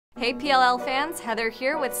Hey PLL fans, Heather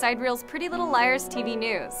here with SideReel's Pretty Little Liars TV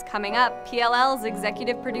news. Coming up, PLL's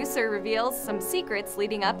executive producer reveals some secrets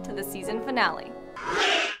leading up to the season finale.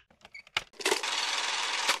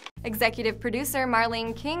 Executive producer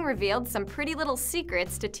Marlene King revealed some pretty little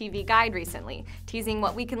secrets to TV Guide recently, teasing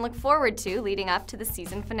what we can look forward to leading up to the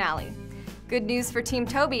season finale. Good news for Team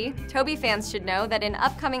Toby. Toby fans should know that in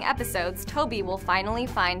upcoming episodes, Toby will finally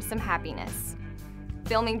find some happiness.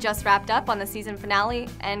 Filming just wrapped up on the season finale,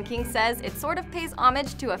 and King says it sort of pays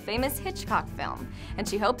homage to a famous Hitchcock film, and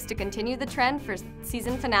she hopes to continue the trend for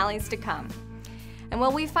season finales to come. And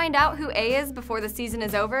will we find out who A is before the season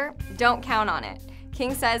is over? Don't count on it.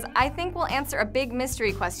 King says, I think we'll answer a big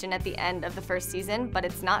mystery question at the end of the first season, but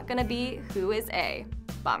it's not gonna be who is A.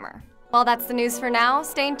 Bummer. Well, that's the news for now.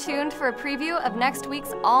 Stay tuned for a preview of next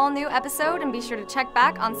week's all-new episode, and be sure to check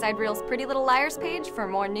back on SideReel's Pretty Little Liars page for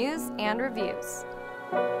more news and reviews.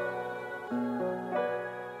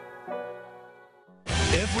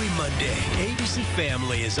 Every Monday, ABC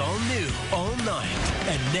Family is all new, all night.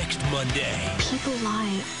 And next Monday, people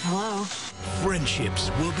lie. Hello?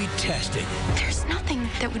 friendships will be tested. There's nothing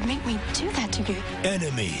that would make me do that to you.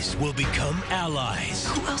 Enemies will become allies.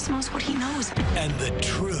 Who else knows what he knows? And the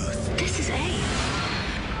truth This is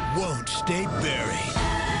A. won't stay buried.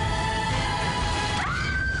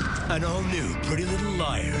 An all-new Pretty Little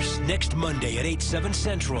Liars, next Monday at 8/7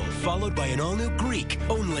 Central, followed by an all-new Greek,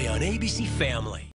 only on ABC Family.